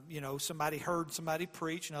somebody heard somebody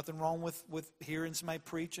preach. Nothing wrong with hearing somebody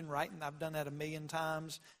preach and writing. I've done that 1,000,000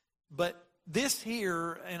 times. But this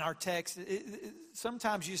here in our text,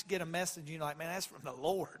 sometimes you just get a message, you're like, man, that's from the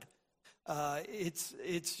Lord.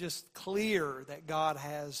 It's just clear that God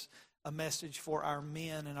has a message for our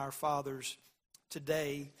men and our fathers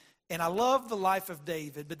today. And I love the life of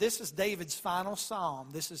David, but this is David's final psalm.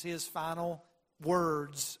 This is his final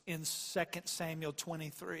words in 2 Samuel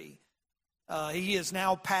 23. He is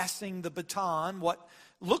now passing the baton. What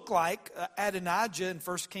looked like Adonijah in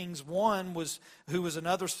 1 Kings 1, who was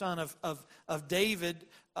another son of David,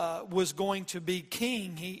 was going to be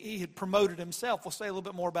king. He had promoted himself. We'll say a little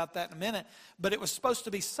bit more about that in a minute. But it was supposed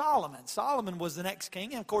to be Solomon. Solomon was the next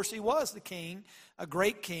king. And of course, he was the king, a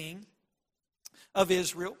great king of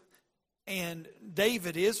Israel. And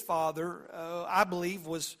David, his father, I believe,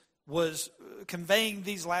 was conveying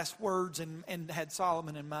these last words and had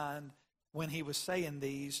Solomon in mind when he was saying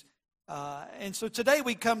these. And so today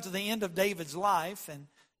we come to the end of David's life, and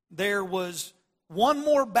there was one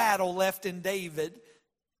more battle left in David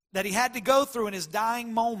that he had to go through in his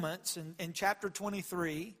dying moments in chapter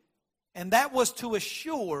 23, and that was to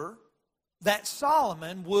assure that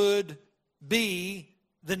Solomon would be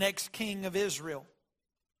the next king of Israel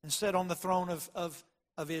and sit on the throne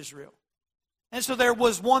of Israel. And so there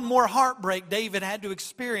was one more heartbreak David had to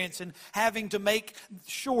experience in having to make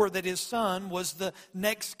sure that his son was the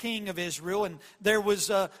next king of Israel. And there was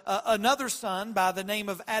another son by the name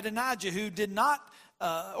of Adonijah who did not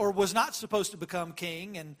or was not supposed to become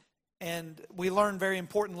king. And we learned a very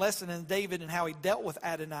important lesson in David and how he dealt with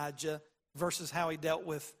Adonijah versus how he dealt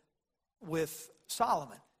with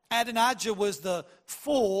Solomon. Adonijah was the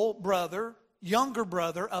full brother, younger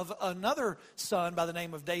brother of another son by the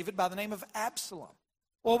name of David, by the name of Absalom.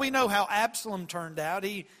 Well, we know how Absalom turned out.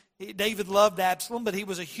 David loved Absalom, but he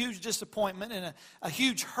was a huge disappointment and a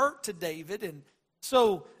huge hurt to David. And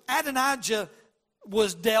so Adonijah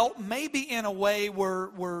was dealt maybe in a way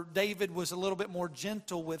where David was a little bit more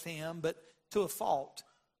gentle with him, but to a fault.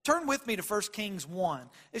 Turn with me to 1 Kings 1.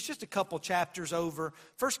 It's just a couple chapters over.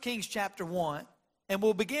 1 Kings chapter 1. And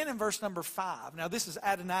we'll begin in verse number 5. Now, this is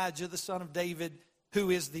Adonijah, the son of David, who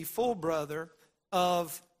is the full brother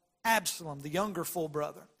of Absalom, the younger full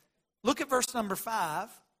brother. Look at verse number 5.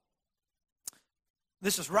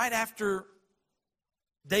 This is right after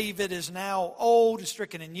David is now old and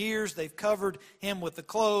stricken in years. They've covered him with the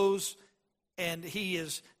clothes, and he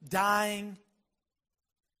is dying.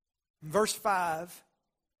 Verse 5,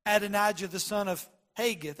 Adonijah, the son of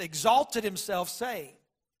Haggith, exalted himself, saying,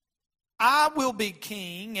 I will be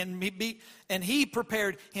king, and he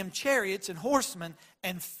prepared him chariots and horsemen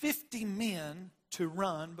and 50 men to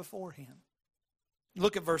run before him.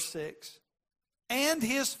 Look at verse 6. And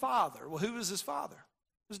his father, well, who was his father?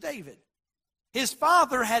 It was David. His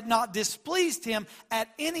father had not displeased him at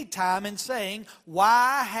any time in saying,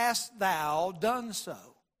 why hast thou done so?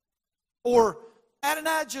 Or,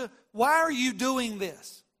 Adonijah, why are you doing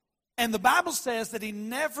this? And the Bible says that he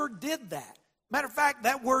never did that. Matter of fact,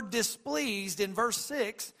 that word displeased in verse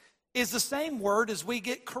 6 is the same word as we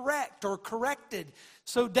get correct or corrected.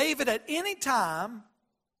 So David at any time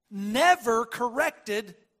never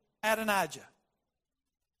corrected Adonijah.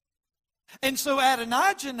 And so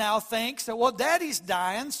Adonijah now thinks that, well, Daddy's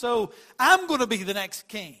dying, so I'm going to be the next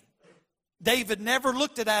king. David never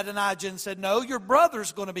looked at Adonijah and said, no, your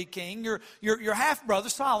brother's going to be king. Your half-brother,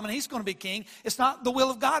 Solomon, he's going to be king. It's not the will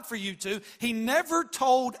of God for you to. He never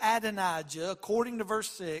told Adonijah, according to verse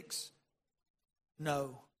 6,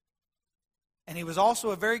 no. And he was also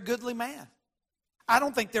a very goodly man. I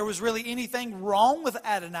don't think there was really anything wrong with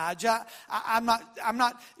Adonijah. I'm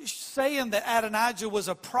not saying that Adonijah was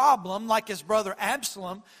a problem like his brother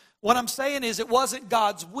Absalom. What I'm saying is it wasn't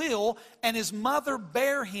God's will, and his mother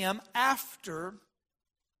bare him after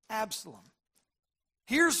Absalom.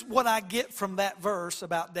 Here's what I get from that verse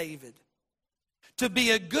about David. To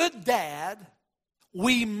be a good dad,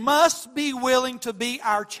 we must be willing to be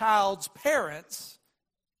our child's parents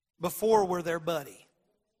before we're their buddy.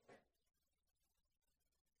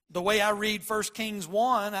 The way I read 1 Kings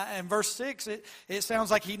 1 and verse 6, it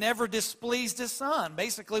sounds like he never displeased his son.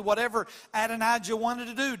 Basically, whatever Adonijah wanted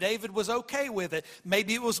to do, David was okay with it.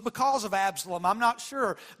 Maybe it was because of Absalom. I'm not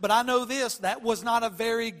sure. But I know this, that was not a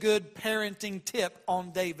very good parenting tip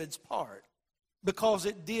on David's part, because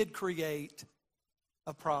it did create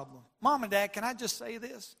a problem. Mom and Dad, can I just say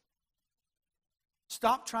this?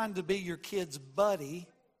 Stop trying to be your kid's buddy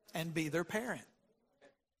and be their parent.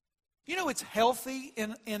 You know it's healthy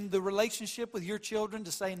in the relationship with your children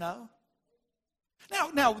to say no?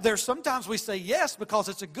 Now, there's sometimes we say yes because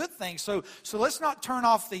it's a good thing. So let's not turn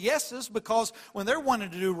off the yeses, because when they're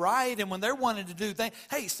wanting to do right and when they're wanting to do things,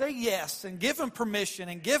 hey, say yes and give them permission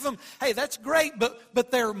and give them, hey, that's great,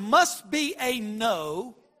 but there must be a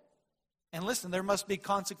no. And listen, there must be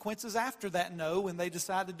consequences after that no when they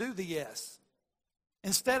decide to do the yes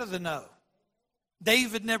instead of the no.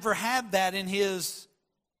 David never had that in his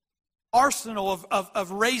arsenal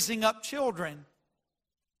of raising up children.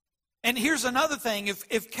 And here's another thing.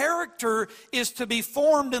 If character is to be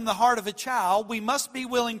formed in the heart of a child, we must be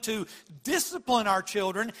willing to discipline our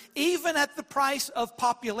children, even at the price of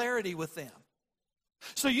popularity with them.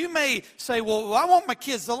 So you may say, well, I want my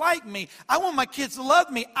kids to like me. I want my kids to love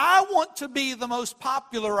me. I want to be the most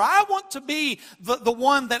popular. I want to be the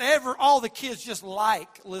one that all the kids just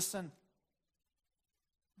like. Listen,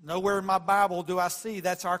 nowhere in my Bible do I see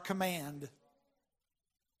that's our command.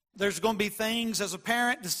 There's going to be things as a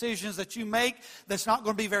parent, decisions that you make that's not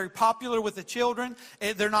going to be very popular with the children.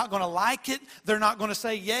 They're not going to like it. They're not going to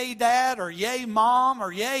say, yay, Dad, or yay, Mom,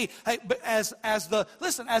 or yay. Hey, but as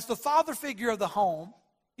the father figure of the home,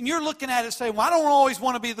 and you're looking at it saying, well, I don't always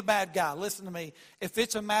want to be the bad guy. Listen to me. If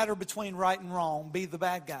it's a matter between right and wrong, be the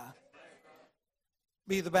bad guy.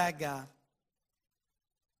 Be the bad guy.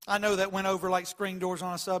 I know that went over like screen doors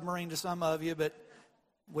on a submarine to some of you, but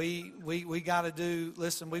we got to do,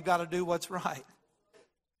 listen, we've got to do what's right.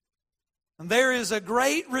 And there is a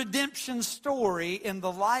great redemption story in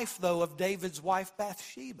the life, though, of David's wife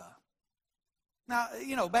Bathsheba. Now,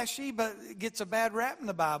 Bathsheba gets a bad rap in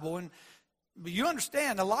the Bible, but you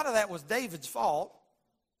understand a lot of that was David's fault.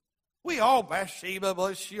 Bathsheba,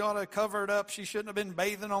 but she ought to cover it up. She shouldn't have been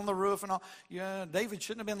bathing on the roof and all. Yeah, David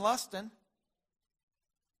shouldn't have been lusting.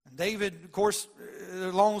 David, of course, a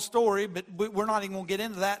long story, but we're not even going to get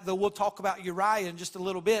into that, though we'll talk about Uriah in just a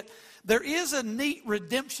little bit. There is a neat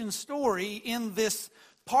redemption story in this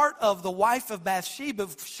part of the wife of Bathsheba.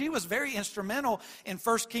 She was very instrumental in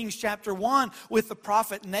 1 Kings chapter 1 with the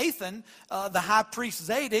prophet Nathan, the high priest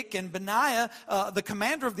Zadok, and Benaiah, the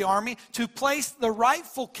commander of the army, to place the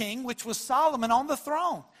rightful king, which was Solomon, on the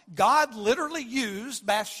throne. God literally used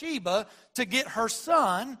Bathsheba to get her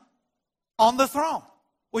son on the throne,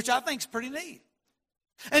 which I think is pretty neat.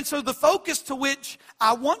 And so the focus to which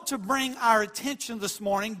I want to bring our attention this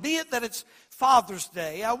morning, be it that it's Father's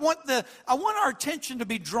Day, I want our attention to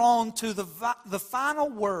be drawn to the final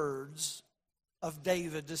words of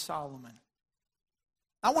David to Solomon.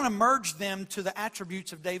 I want to merge them to the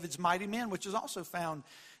attributes of David's mighty men, which is also found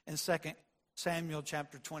in 2 Samuel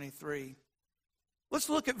chapter 23. Let's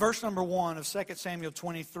look at verse number 1 of 2 Samuel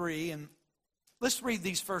 23, and let's read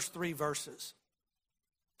these first 3 verses.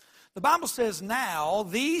 The Bible says, now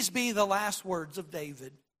these be the last words of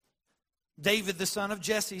David. David the son of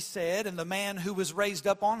Jesse said, and the man who was raised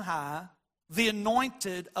up on high, the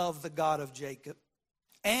anointed of the God of Jacob,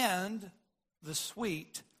 and the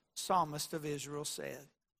sweet psalmist of Israel said,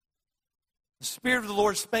 the Spirit of the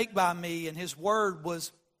Lord spake by me, and his word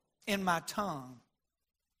was in my tongue.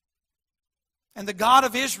 And the God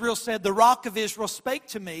of Israel said, the rock of Israel spake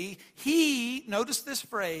to me. He, notice this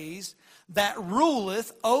phrase, that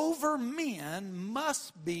ruleth over men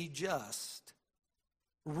must be just,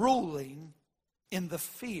 ruling in the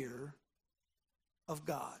fear of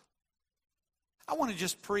God. I want to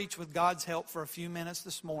just preach with God's help for a few minutes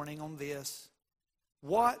this morning on this.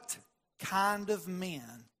 What kind of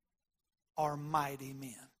men are mighty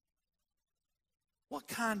men? What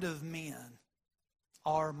kind of men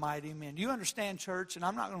are mighty men? Do you understand, church? And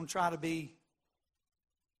I'm not going to try to be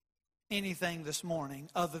anything this morning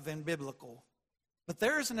other than biblical. But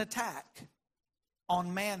there is an attack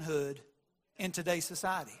on manhood in today's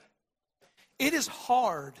society. It is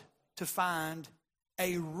hard to find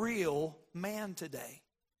a real man today.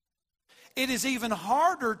 It is even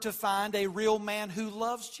harder to find a real man who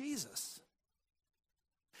loves Jesus.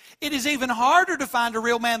 It is even harder to find a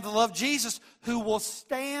real man that loves Jesus who will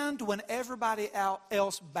stand when everybody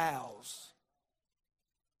else bows.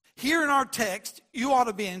 Here in our text, you ought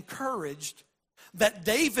to be encouraged that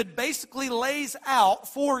David basically lays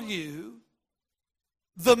out for you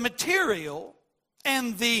the material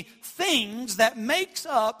and the things that makes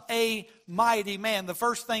up a mighty man. The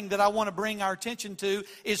first thing that I want to bring our attention to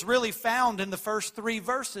is really found in the first 3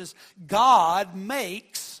 verses. God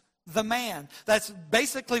makes the man. That's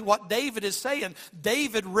basically what David is saying.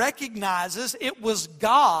 David recognizes it was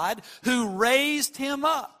God who raised him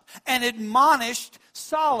up and admonished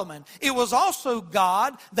Solomon. It was also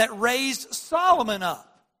God that raised Solomon up.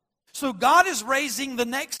 So God is raising the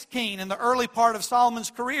next king in the early part of Solomon's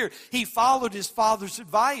career. He followed his father's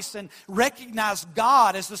advice and recognized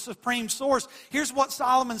God as the supreme source. Here's what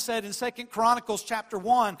Solomon said in 2 Chronicles chapter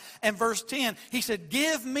 1 and verse 10. He said,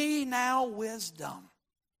 "Give me now wisdom."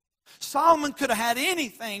 Solomon could have had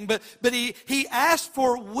anything, but he asked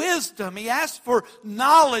for wisdom. He asked for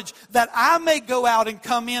knowledge that I may go out and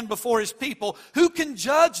come in before his people. Who can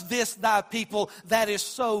judge this thy people that is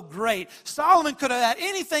so great? Solomon could have had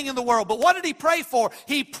anything in the world, but what did he pray for?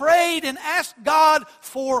 He prayed and asked God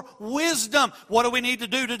for wisdom. What do we need to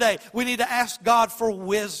do today? We need to ask God for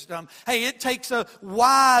wisdom. Hey, it takes a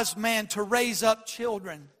wise man to raise up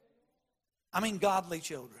children. I mean, godly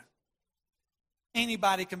children.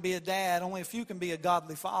 Anybody can be a dad, only a few can be a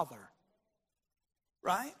godly father.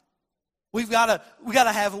 Right? We've got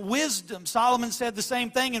to have wisdom. Solomon said the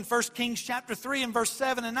same thing in 1 Kings chapter 3 and verse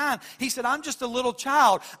 7 and 9. He said, "I'm just a little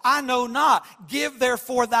child. I know not. Give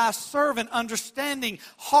therefore thy servant understanding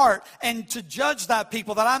heart and to judge thy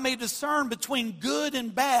people, that I may discern between good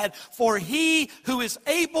and bad. For he who is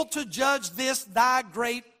able to judge this thy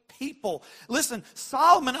great people." Listen,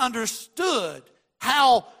 Solomon understood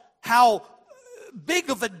how big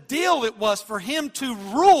of a deal it was for him to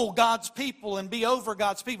rule God's people and be over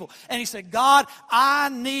God's people. And he said, "God, I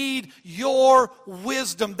need your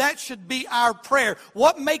wisdom." That should be our prayer.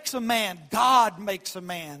 What makes a man? God makes a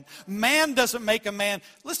man. Man doesn't make a man.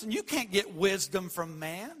 Listen, you can't get wisdom from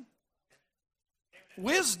man.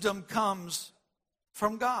 Wisdom comes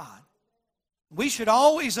from God. We should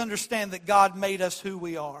always understand that God made us who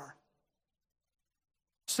we are.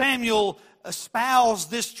 Samuel espoused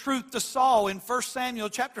this truth to Saul in 1 Samuel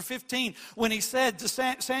chapter 15 when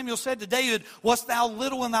Samuel said to David, "Wast thou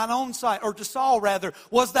little in thine own sight?" Or to Saul rather,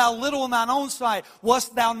 "Was thou little in thine own sight?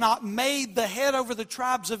 Wast thou not made the head over the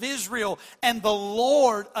tribes of Israel? And the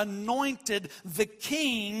Lord anointed the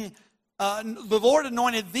king the Lord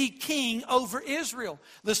anointed thee king over Israel."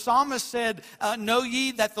 The psalmist said, "Know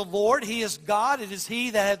ye that the Lord, He is God. It is He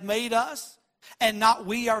that hath made us, and not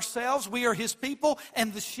we ourselves. We are His people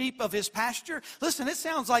and the sheep of His pasture." Listen, it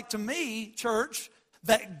sounds like to me, church,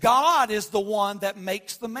 that God is the one that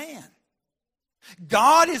makes the man.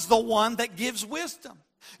 God is the one that gives wisdom.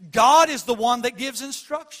 God is the one that gives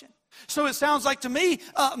instruction. So it sounds like to me,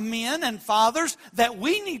 men and fathers, that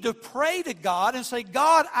we need to pray to God and say,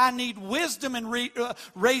 "God, I need wisdom in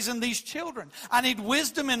raising these children. I need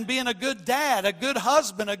wisdom in being a good dad, a good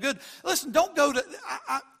husband, Listen, don't go to...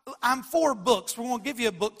 I'm for books. We're going to give you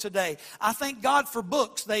a book today. I thank God for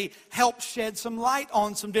books. They help shed some light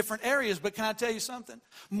on some different areas. But can I tell you something?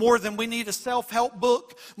 More than we need a self-help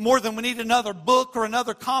book, more than we need another book or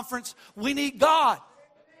another conference, we need God.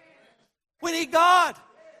 We need God.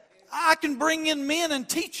 I can bring in men and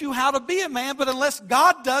teach you how to be a man, but unless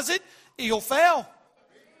God does it, you'll fail.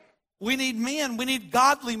 We need men. We need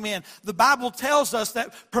godly men. The Bible tells us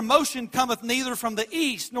that promotion cometh neither from the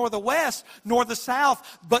east, nor the west, nor the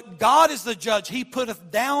south, but God is the judge. He putteth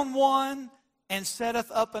down one and setteth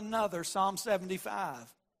up another. Psalm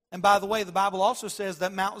 75. And by the way, the Bible also says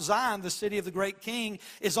that Mount Zion, the city of the great king,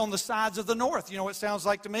 is on the sides of the north. You know what it sounds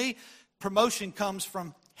like to me? Promotion comes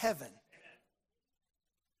from heaven.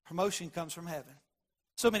 Promotion comes from heaven.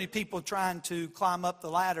 So many people trying to climb up the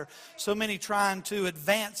ladder. So many trying to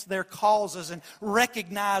advance their causes and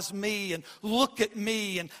recognize me and look at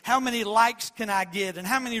me and how many likes can I get and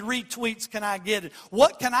how many retweets can I get and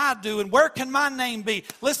what can I do and where can my name be?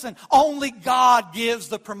 Listen, only God gives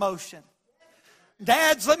the promotion.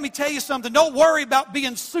 Dads, let me tell you something. Don't worry about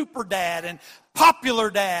being super dad and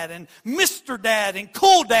popular dad and Mr. Dad and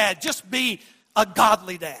cool dad. Just be a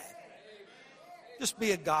godly dad. Just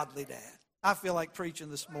be a godly dad. I feel like preaching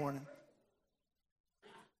this morning.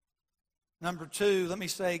 Number 2, let me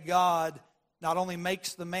say God not only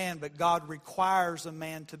makes the man, but God requires a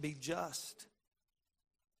man to be just.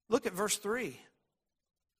 Look at verse 3.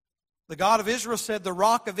 The God of Israel said, "The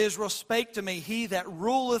rock of Israel spake to me, He that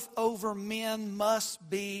ruleth over men must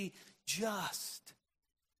be just."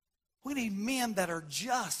 We need men that are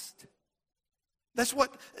just. That's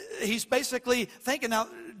what he's basically thinking. Now,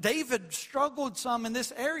 David struggled some in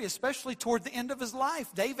this area, especially toward the end of his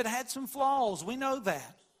life. David had some flaws. We know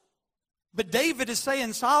that. But David is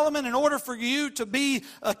saying, Solomon, in order for you to be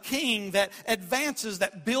a king that advances,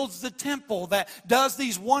 that builds the temple, that does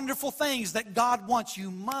these wonderful things that God wants,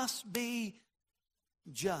 you must be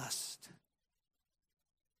just.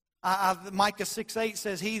 Micah 6:8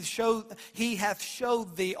 says, He hath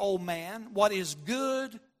showed thee, O man, what is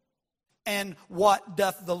good. And what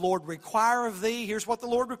doth the Lord require of thee? Here's what the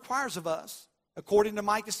Lord requires of us, according to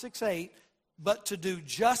Micah 6:8, but to do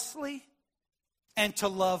justly and to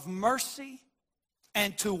love mercy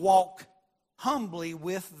and to walk humbly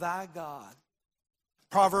with thy God.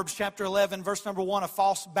 Proverbs chapter 11, verse number 1, a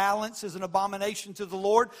false balance is an abomination to the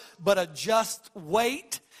Lord, but a just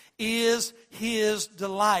weight is his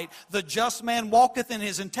delight. The just man walketh in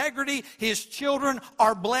his integrity. His children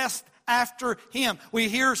are blessed after him. We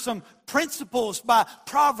hear some principles by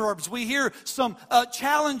Proverbs. We hear some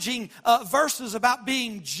challenging verses about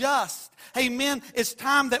being just. Amen. It's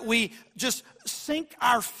time that we just sink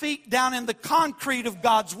our feet down in the concrete of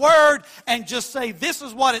God's Word and just say, this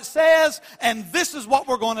is what it says, and this is what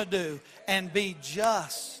we're going to do. And be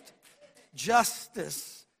just.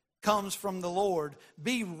 Justice comes from the Lord.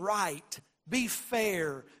 Be right. Be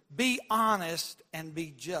fair. Be honest. And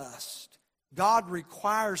be just. God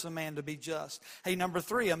requires a man to be just. Hey, number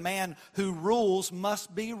 3, a man who rules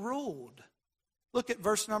must be ruled. Look at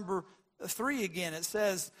verse number 3 again. It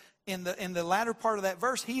says in the latter part of that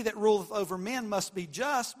verse, he that ruleth over men must be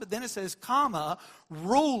just. But then it says, comma,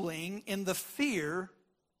 ruling in the fear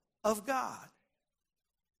of God.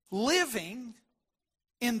 Living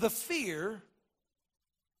in the fear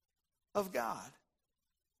of God.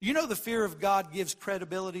 You know the fear of God gives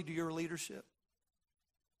credibility to your leadership.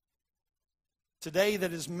 Today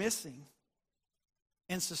that is missing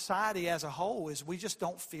in society as a whole is we just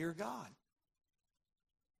don't fear God.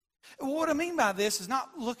 What I mean by this is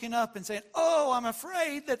not looking up and saying, oh, I'm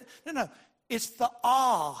afraid that... No. It's the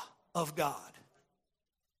awe of God.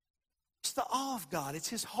 It's the awe of God. It's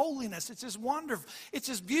His holiness. It's His wonder. It's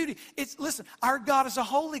His beauty. Listen, our God is a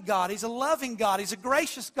holy God. He's a loving God. He's a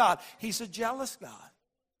gracious God. He's a jealous God.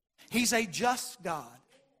 He's a just God.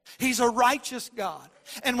 He's a righteous God.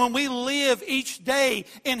 And when we live each day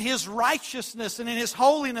in His righteousness and in His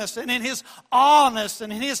holiness and in His awness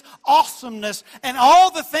and in His awesomeness and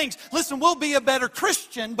all the things, listen, we'll be a better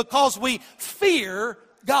Christian because we fear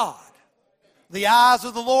God. The eyes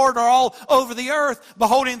of the Lord are all over the earth,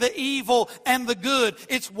 beholding the evil and the good.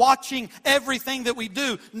 It's watching everything that we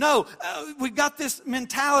do. No, we've got this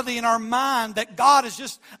mentality in our mind that God is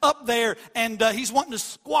just up there and He's wanting to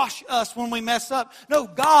squash us when we mess up. No,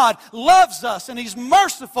 God loves us and He's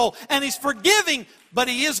merciful and He's forgiving, but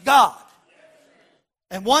He is God.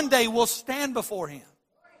 And one day we'll stand before Him.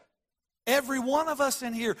 Every one of us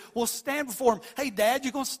in here will stand before Him. Hey, Dad,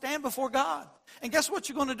 you're going to stand before God. And guess what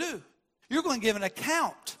you're going to do? You're going to give an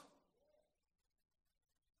account.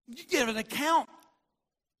 You give an account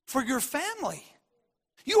for your family.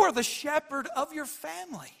 You are the shepherd of your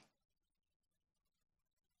family.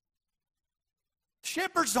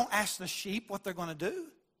 Shepherds don't ask the sheep what they're going to do.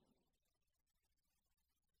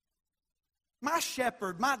 My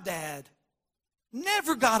shepherd, my dad,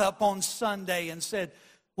 never got up on Sunday and said,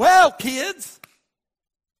 well, kids,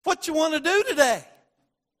 what you want to do today?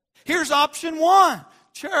 Here's option 1.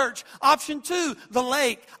 Church. Option 2, the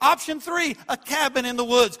lake. Option 3, a cabin in the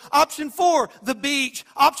woods. Option 4, the beach.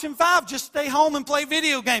 Option 5, just stay home and play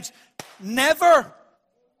video games. Never.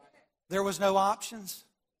 There was no options.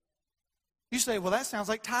 You say, well, that sounds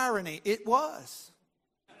like tyranny. It was.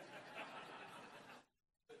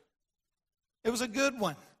 It was a good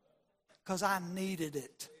one because I needed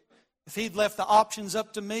it. If He'd left the options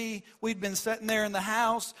up to me, we'd been sitting there in the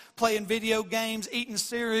house, playing video games, eating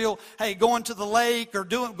cereal, hey, going to the lake or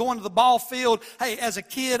going to the ball field. Hey, as a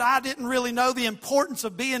kid, I didn't really know the importance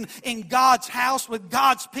of being in God's house with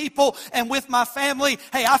God's people and with my family.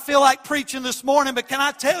 Hey, I feel like preaching this morning, but can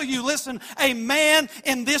I tell you, listen, a man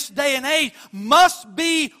in this day and age must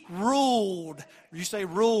be ruled. You say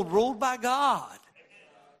ruled by God.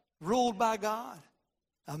 Ruled by God.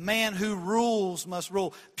 A man who rules must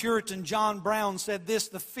rule. Puritan John Brown said this,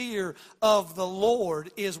 the fear of the Lord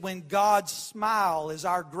is when God's smile is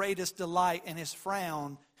our greatest delight and His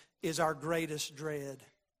frown is our greatest dread.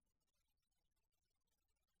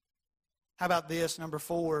 How about this, number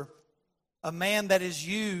 4? A man that is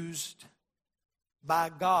used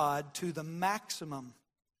by God to the maximum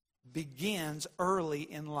begins early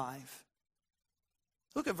in life.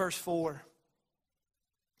 Look at verse 4.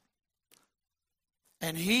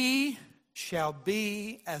 And he shall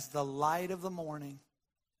be as the light of the morning.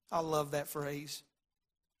 I love that phrase.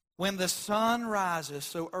 When the sun rises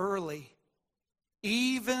so early,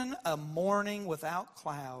 even a morning without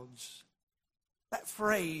clouds. That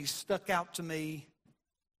phrase stuck out to me.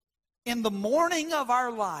 In the morning of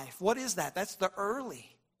our life, what is that? That's the early.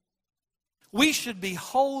 We should be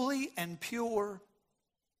holy and pure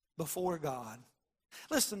before God.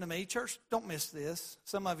 Listen to me, church, don't miss this.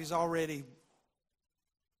 Some of you's already...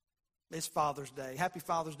 It's Father's Day. Happy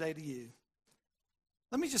Father's Day to you.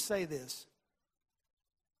 Let me just say this.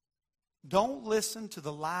 Don't listen to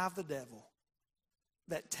the lie of the devil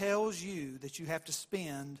that tells you that you have to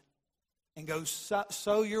spend and go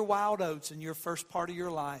sow your wild oats in your first part of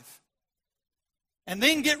your life. And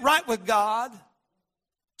then get right with God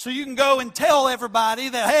so you can go and tell everybody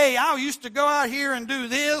that, hey, I used to go out here and do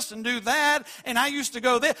this and do that, and I used to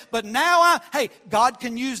go there. But now God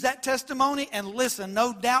can use that testimony, and listen,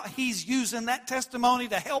 no doubt He's using that testimony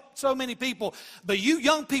to help so many people. But you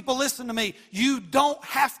young people, listen to me. You don't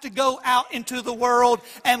have to go out into the world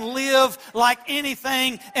and live like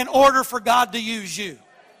anything in order for God to use you.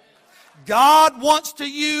 God wants to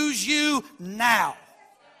use you now.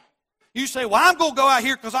 You say, well, I'm going to go out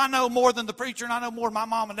here because I know more than the preacher, and I know more than my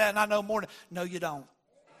mom and dad, and I know more than... No, you don't.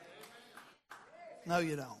 No,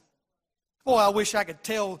 you don't. Boy, I wish I could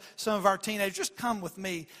tell some of our teenagers, just come with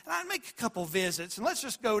me, and I'd make a couple visits, and let's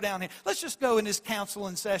just go down here. Let's just go in this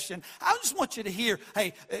counseling session. I just want you to hear,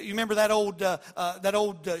 hey, you remember that old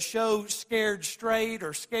show, Scared Straight,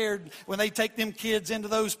 or Scared, when they take them kids into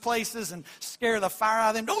those places and scare the fire out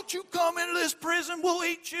of them? Don't you come into this prison, we'll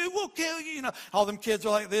eat you, we'll kill you. You know, all them kids are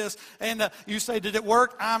like this. And you say, did it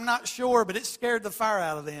work? I'm not sure, but it scared the fire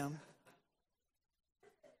out of them.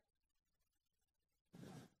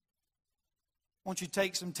 Won't you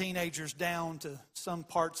take some teenagers down to some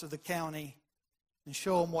parts of the county and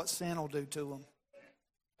show them what sin will do to them?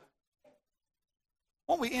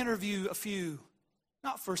 Won't we interview a few,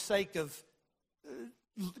 not for sake of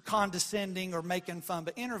condescending or making fun,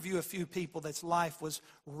 but interview a few people that's life was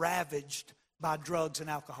ravaged by drugs and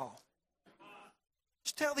alcohol?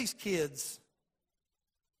 Just tell these kids.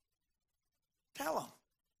 Tell them.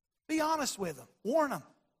 Be honest with them. Warn them.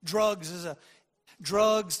 Drugs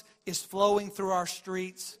is flowing through our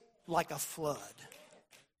streets like a flood.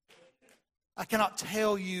 I cannot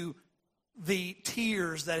tell you the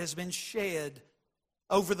tears that has been shed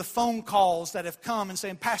over the phone calls that have come and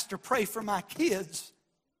saying, Pastor, pray for my kids.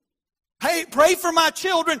 Hey, pray for my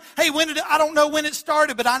children. Hey, I don't know when it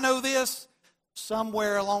started, but I know this.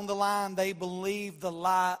 Somewhere along the line, they believed the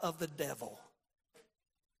lie of the devil.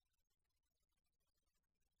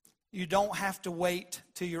 You don't have to wait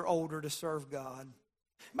till you're older to serve God.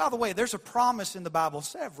 By the way, there's a promise in the Bible,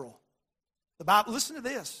 several. The Bible, listen to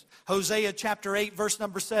this. Hosea chapter 8, verse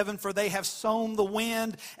number 7, for they have sown the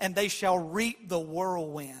wind and they shall reap the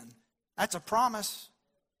whirlwind. That's a promise.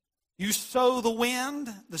 You sow the wind,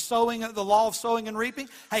 the law of sowing and reaping.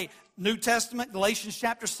 Hey, New Testament, Galatians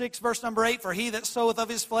chapter 6, verse number 8, for he that soweth of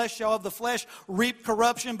his flesh shall of the flesh reap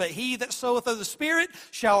corruption, but he that soweth of the Spirit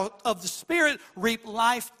shall of the Spirit reap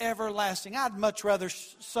life everlasting. I'd much rather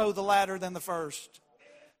sow the latter than the first.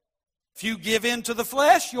 If you give in to the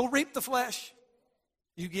flesh, you'll reap the flesh.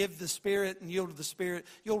 You give the Spirit and yield to the Spirit,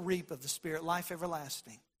 you'll reap of the Spirit life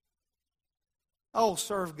everlasting. Oh,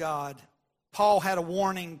 serve God. Paul had a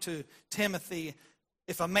warning to Timothy.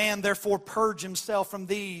 If a man therefore purge himself from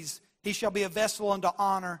these, he shall be a vessel unto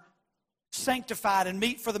honor, sanctified and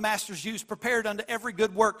meet for the master's use, prepared unto every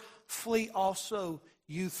good work. Flee also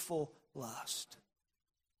youthful lust.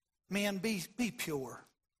 Men, be pure.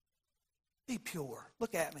 Be pure.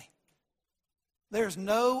 Look at me. There's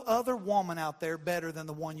no other woman out there better than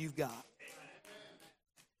the one you've got.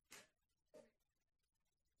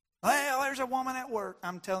 Well, there's a woman at work.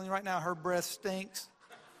 I'm telling you right now, her breath stinks.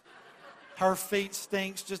 Her feet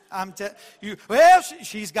stinks.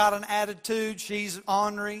 She's got an attitude. She's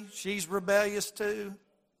ornery. She's rebellious too.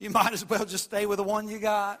 You might as well just stay with the one you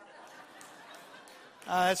got.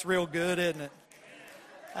 That's real good, isn't it?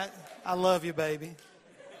 I love you, baby.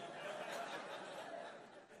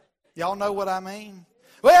 Y'all know what I mean?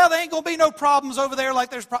 Well, there ain't going to be no problems over there like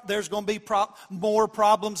there's going to be more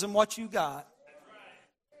problems than what you got.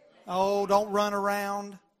 Oh, don't run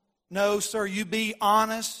around. No, sir, you be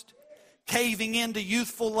honest. Caving into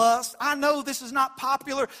youthful lust. I know this is not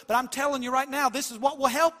popular, but I'm telling you right now, this is what will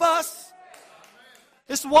help us.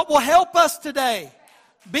 This is what will help us today.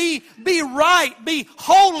 Be right, be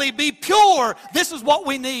holy, be pure. This is what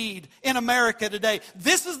we need in America today.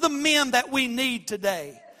 This is the men that we need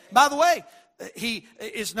today. By the way,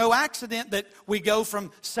 it's no accident that we go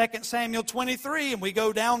from 2 Samuel 23 and we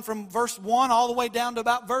go down from verse 1 all the way down to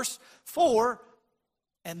about verse 4.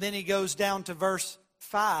 And then he goes down to verse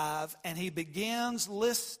 5 and he begins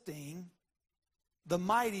listing the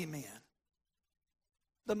mighty men.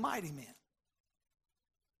 The mighty men.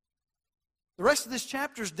 The rest of this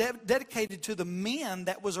chapter is dedicated to the men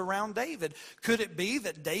that was around David. Could it be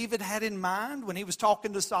that David had in mind when he was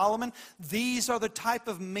talking to Solomon, these are the type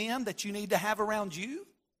of men that you need to have around you?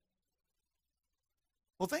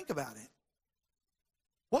 Well, think about it.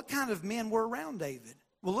 What kind of men were around David?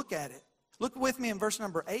 Well, look at it. Look with me in verse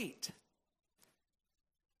number 8.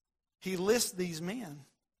 He lists these men.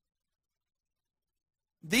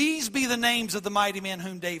 These be the names of the mighty men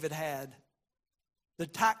whom David had. the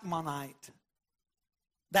Tachmonite,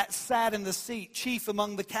 that sat in the seat, chief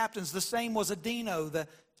among the captains. The same was Adino, the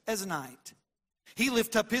Ezonite. He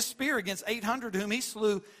lifted up his spear against 800 whom he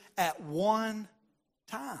slew at one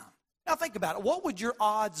time. Now think about it. What would your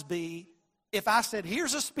odds be if I said,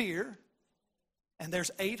 here's a spear, and there's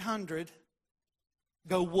 800,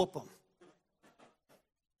 go whoop them?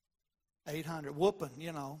 800, whooping,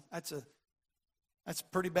 that's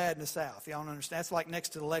pretty bad in the South. Y'all don't understand. That's like next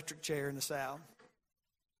to the electric chair in the South.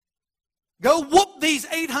 Go whoop these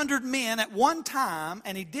 800 men at one time,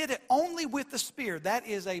 and he did it only with the spear. That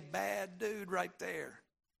is a bad dude right there.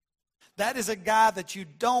 That is a guy that you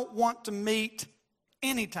don't want to meet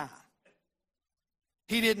anytime.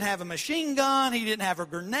 He didn't have a machine gun. He didn't have a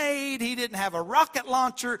grenade. He didn't have a rocket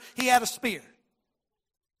launcher. He had a spear.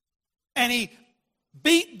 And he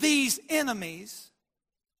beat these enemies,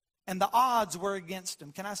 and the odds were against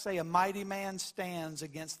him. Can I say a mighty man stands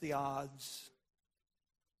against the odds?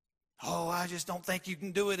 Oh, I just don't think you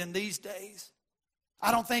can do it in these days. I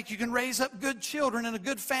don't think you can raise up good children and a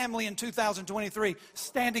good family in 2023.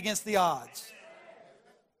 Stand against the odds.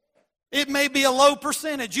 It may be a low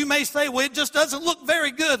percentage. You may say, well, it just doesn't look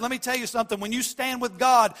very good. Let me tell you something. When you stand with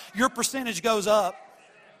God, your percentage goes up.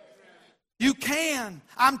 You can.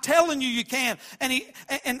 I'm telling you, you can.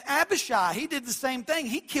 And Abishai, he did the same thing.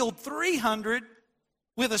 He killed 300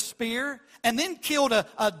 with a spear and then killed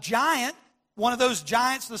a giant, one of those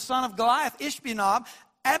giants, the son of Goliath, Ishbi-Benob.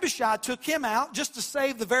 Abishai took him out just to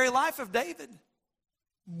save the very life of David.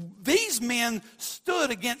 These men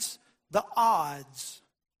stood against the odds.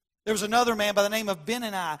 There was another man by the name of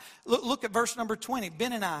Benaiah. Look at verse number 20.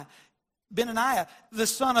 Benaiah, the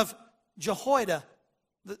son of Jehoiada,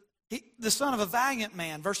 the son of a valiant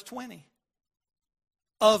man, verse 20,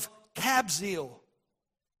 of Kabzeel,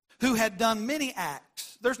 who had done many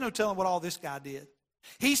acts. There's no telling what all this guy did.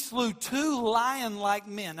 He slew 2 lion-like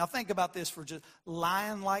men. Now think about this for just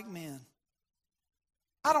lion-like men.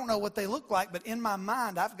 I don't know what they look like, but in my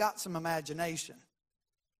mind, I've got some imagination.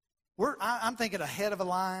 I'm thinking a head of a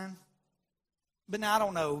lion. But now I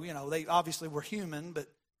don't know, they obviously were human, but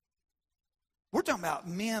we're talking about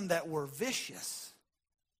men that were vicious.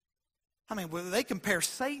 I mean, they compare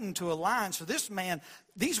Satan to a lion. So this man,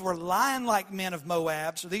 these were lion-like men of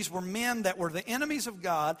Moab. So these were men that were the enemies of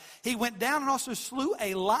God. He went down and also slew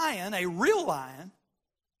a lion, a real lion,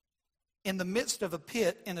 in the midst of a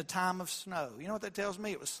pit in a time of snow. You know what that tells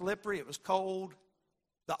me? It was slippery. It was cold.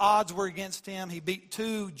 The odds were against him. He beat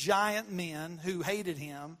 2 giant men who hated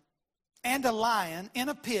him and a lion in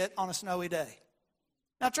a pit on a snowy day.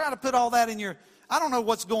 Now try to put all that in your... I don't know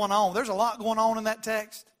what's going on. There's a lot going on in that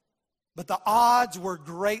text. But the odds were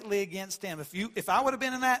greatly against him. If I would have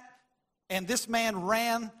been in that and this man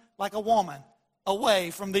ran like a woman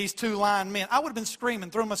away from these 2 lion men, I would have been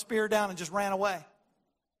screaming, threw my spear down and just ran away.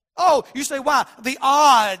 Oh, you say why? The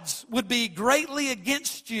odds would be greatly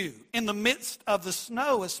against you in the midst of the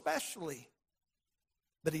snow especially.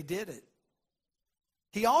 But he did it.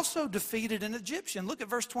 He also defeated an Egyptian. Look at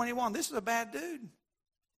verse 21. This is a bad dude.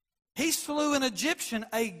 He slew an Egyptian,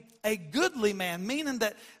 a goodly man, meaning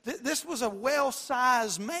that this was a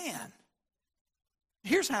well-sized man.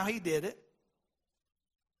 Here's how he did it.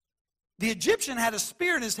 The Egyptian had a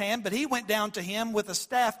spear in his hand, but he went down to him with a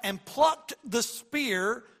staff and plucked the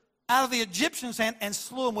spear out of the Egyptian's hand and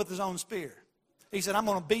slew him with his own spear. He said, I'm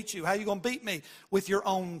going to beat you. How are you going to beat me? With your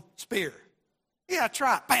own spear. Yeah,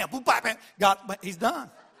 try it. Bam, boom, bam, bam. He's done.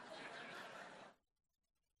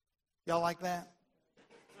 Y'all like that?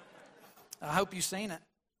 I hope you've seen it.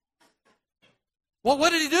 Well, what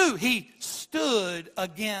did he do? He stood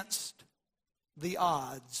against the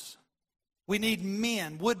odds. We need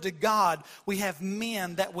men. Would to God we have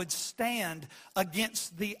men that would stand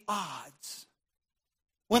against the odds.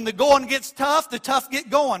 When the going gets tough, the tough get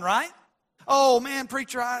going, right? Oh, man,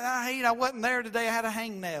 preacher, I wasn't there today. I had a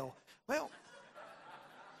hangnail. Well,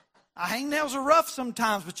 hangnails are rough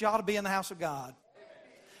sometimes, but you ought to be in the house of God.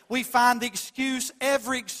 We find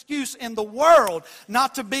every excuse in the world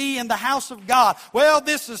not to be in the house of God. Well,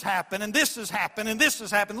 this has happened, and this has happened, and this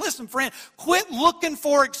has happened. Listen, friend, quit looking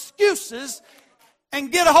for excuses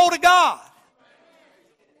and get a hold of God.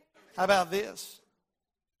 How about this?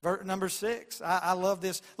 Verse number 6. I love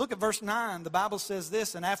this. Look at verse 9. The Bible says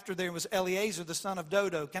this, and after there was Eleazar, the son of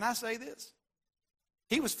Dodo. Can I say this?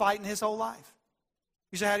 He was fighting his whole life.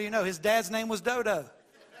 You say, how do you know? His dad's name was Dodo.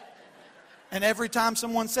 And every time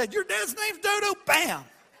someone said, your dad's name's Dodo, bam.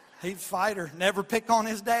 He'd fighter, never pick on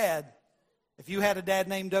his dad. If you had a dad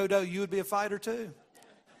named Dodo, you would be a fighter too.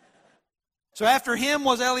 So after him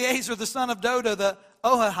was Eleazar, the son of Dodo, the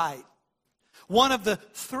Ohahite, one of the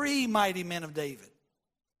 3 mighty men of David,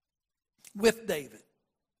 with David.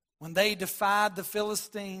 when they defied the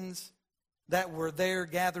Philistines that were there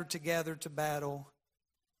gathered together to battle,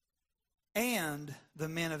 and the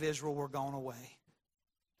men of Israel were gone away.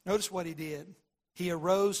 Notice what he did. He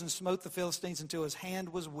arose and smote the Philistines until his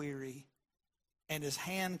hand was weary, and his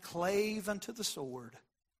hand clave unto the sword.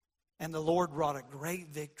 And the Lord wrought a great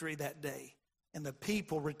victory that day, and the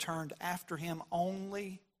people returned after him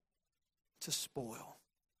only to spoil.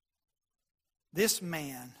 This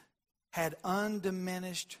man had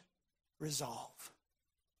undiminished resolve,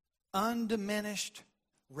 undiminished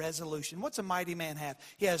resolution. What's a mighty man have?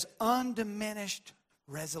 He has undiminished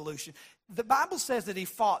resolution. The Bible says that he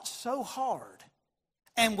fought so hard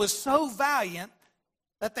and was so valiant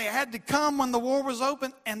that they had to come when the war was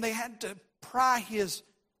open and they had to pry his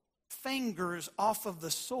fingers off of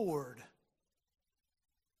the sword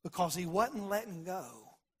because he wasn't letting go.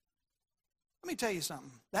 Let me tell you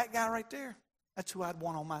something. That guy right there, that's who I'd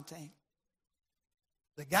want on my team.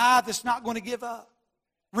 The guy that's not going to give up.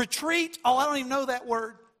 Retreat, oh, I don't even know that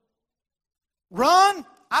word. Run,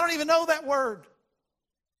 I don't even know that word.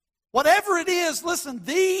 Whatever it is, listen,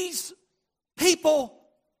 these people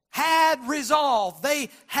had resolve. They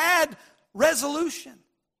had resolution.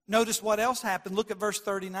 Notice what else happened. Look at verse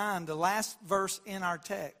 39, the last verse in our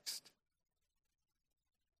text.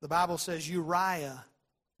 The Bible says Uriah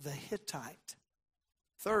the Hittite,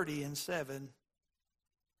 30-7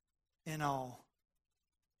 in all.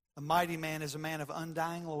 A mighty man is a man of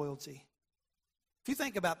undying loyalty. If you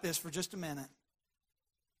think about this for just a minute,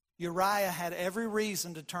 Uriah had every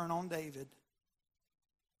reason to turn on David.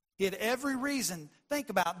 He had every reason. Think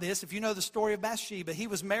about this. If you know the story of Bathsheba, he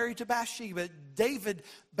was married to Bathsheba. David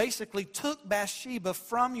basically took Bathsheba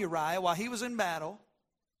from Uriah while he was in battle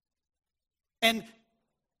and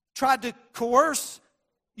tried to coerce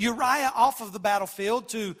Uriah off of the battlefield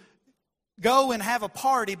to go and have a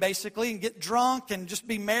party, basically, and get drunk and just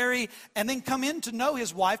be merry, and then come in to know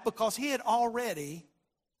his wife because he had already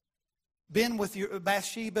been with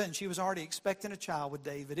Bathsheba, and she was already expecting a child with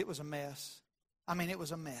David. It was a mess. I mean, it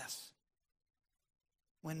was a mess.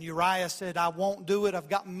 When Uriah said, I won't do it, I've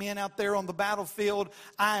got men out there on the battlefield,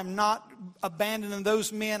 I am not abandoning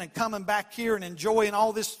those men and coming back here and enjoying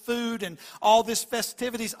all this food and all this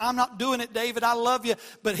festivities. I'm not doing it, David, I love you.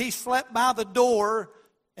 But he slept by the door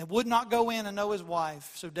and would not go in and know his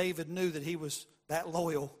wife. So David knew that he was that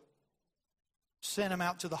loyal. Sent him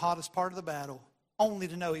out to the hottest part of the battle, only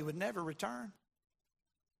to know he would never return.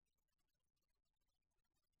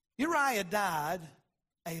 Uriah died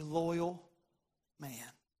a loyal man.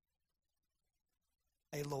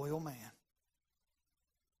 A loyal man.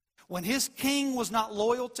 When his king was not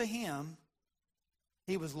loyal to him,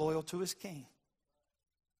 he was loyal to his king.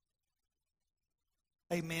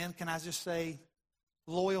 Amen. Can I just say,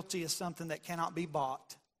 loyalty is something that cannot be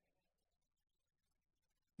bought.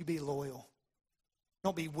 You be loyal.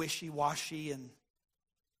 Don't be wishy-washy and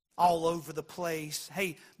all over the place.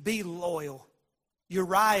 Hey, be loyal.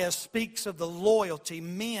 Uriah speaks of the loyalty,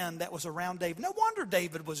 men that was around David. No wonder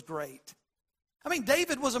David was great. I mean,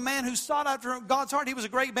 David was a man who sought after God's heart. He was a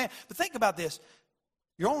great man. But think about this.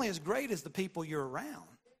 You're only as great as the people you're around.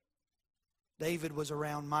 David was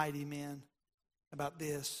around mighty men. About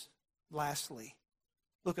this, lastly,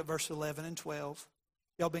 look at verse 11 and 12.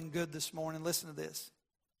 Y'all been good this morning. Listen to this.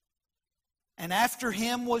 And after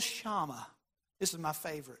him was Shammah. This is my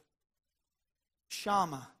favorite.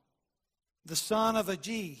 Shammah, the son of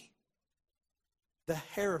Agee, the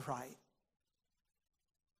Hararite.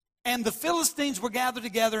 And the Philistines were gathered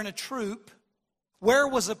together in a troop where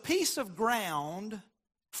was a piece of ground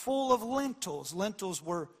full of lentils. Lentils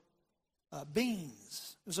were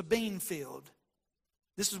beans. It was a bean field.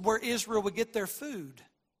 This is where Israel would get their food.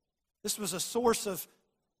 This was a source of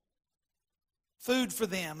food for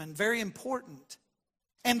them and very important.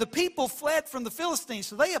 And the people fled from the Philistines,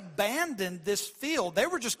 so they abandoned this field. They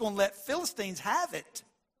were just going to let Philistines have it.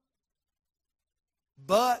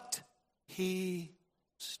 But he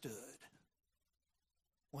stood.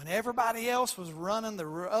 When everybody else was running the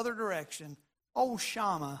other direction, old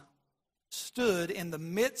Shammah stood in the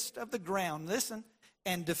midst of the ground, listen,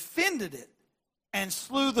 and defended it and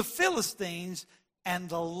slew the Philistines, and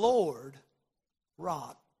the Lord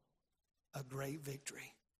wrought a great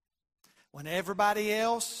victory. When everybody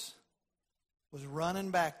else was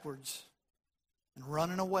running backwards and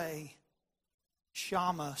running away,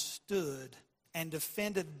 Shammah stood and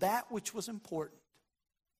defended that which was important.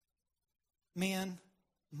 Men,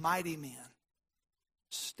 mighty men,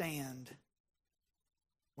 stand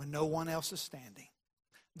when no one else is standing.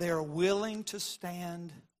 They are willing to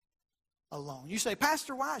stand alone. You say,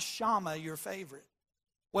 Pastor, why is Shammah your favorite?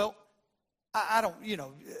 Well, I don't,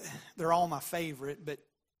 they're all my favorite, but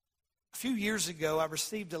A few years ago, I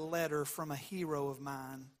received a letter from a hero of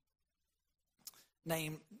mine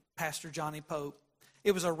named Pastor Johnny Pope.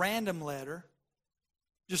 It was a random letter,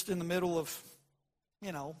 just in the middle of,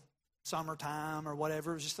 summertime or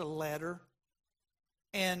whatever. It was just a letter.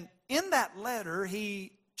 And in that letter,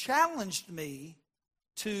 he challenged me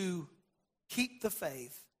to keep the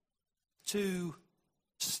faith, to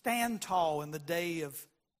stand tall in the day of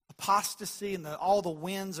apostasy and all the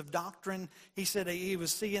winds of doctrine. He said he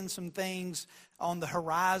was seeing some things on the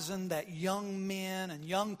horizon that young men and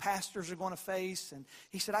young pastors are going to face. And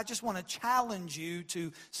he said, I just want to challenge you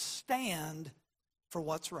to stand for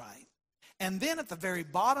what's right. And then at the very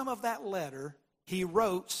bottom of that letter, he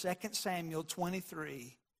wrote 2 Samuel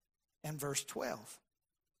 23 and verse 12.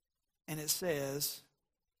 And it says,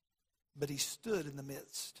 but he stood in the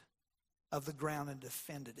midst of the ground and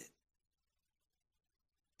defended it,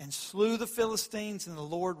 and slew the Philistines, and the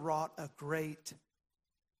Lord wrought a great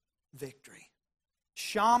victory.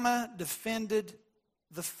 Shammah defended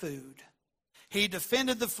the food. He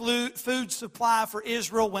defended the food supply for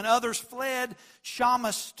Israel. When others fled,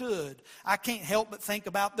 Shammah stood. I can't help but think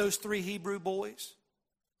about those 3 Hebrew boys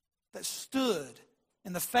that stood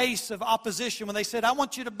in the face of opposition when they said, I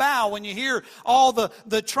want you to bow when you hear all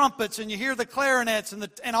the trumpets and you hear the clarinets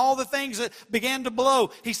and all the things that began to blow.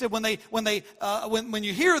 He said, when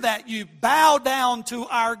you hear that, you bow down to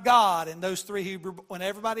our God. And those 3 Hebrew, when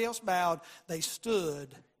everybody else bowed, they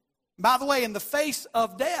stood. By the way, in the face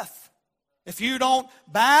of death. If you don't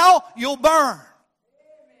bow, you'll burn.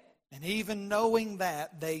 And even knowing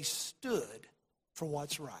that, they stood for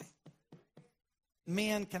what's right.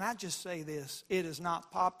 Men, can I just say this? It is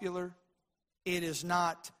not popular. It is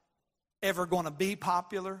not ever going to be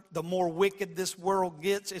popular. The more wicked this world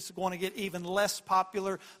gets, it's going to get even less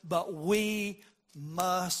popular. But we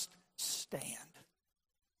must stand.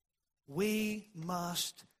 We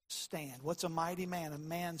must stand. What's a mighty man? A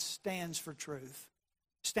man stands for truth,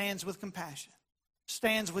 stands with compassion,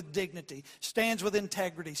 stands with dignity, stands with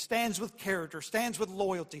integrity, stands with character, stands with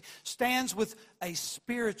loyalty, stands with a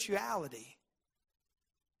spirituality.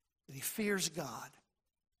 He fears God,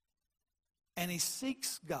 and he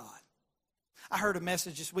seeks God. I heard a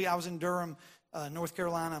message this week. I was in Durham, North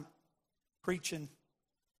Carolina, preaching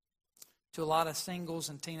to a lot of singles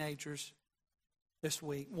and teenagers this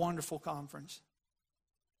week. Wonderful conference.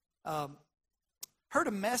 Heard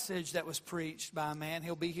a message that was preached by a man.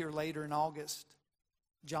 He'll be here later in August.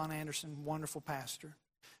 John Anderson, wonderful pastor.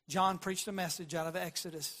 John preached a message out of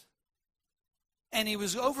Exodus. And he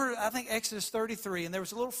was over, I think, Exodus 33, and there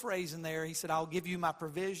was a little phrase in there. He said, I'll give you my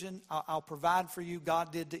provision. I'll provide for you.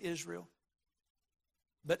 God did to Israel.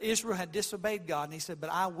 But Israel had disobeyed God, and he said,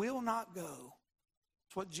 but I will not go.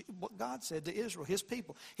 That's what God said to Israel, his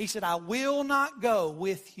people. He said, I will not go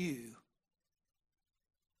with you.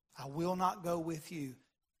 I will not go with you.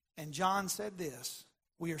 And John said this,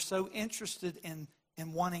 we are so interested in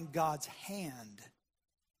wanting God's hand.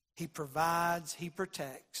 He provides, he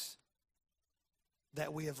protects,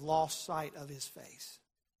 that we have lost sight of his face.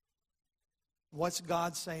 What's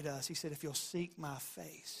God say to us? He said, if you'll seek my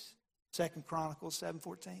face. 2 Chronicles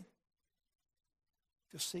 7:14. If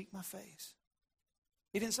you'll seek my face.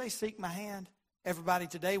 He didn't say seek my hand. Everybody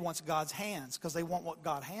today wants God's hands because they want what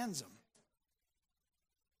God hands them.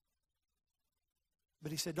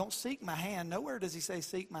 But he said, don't seek my hand. Nowhere does he say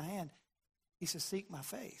seek my hand. He says seek my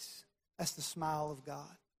face. That's the smile of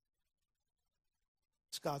God.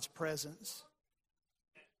 It's God's presence.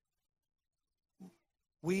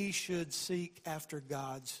 We should seek after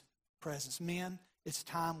God's presence. Men, it's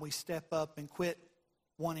time we step up and quit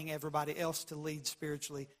wanting everybody else to lead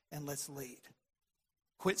spiritually, and let's lead.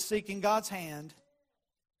 Quit seeking God's hand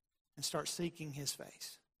and start seeking his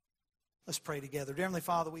face. Let's pray together. Dear Heavenly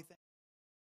Father, we thank you.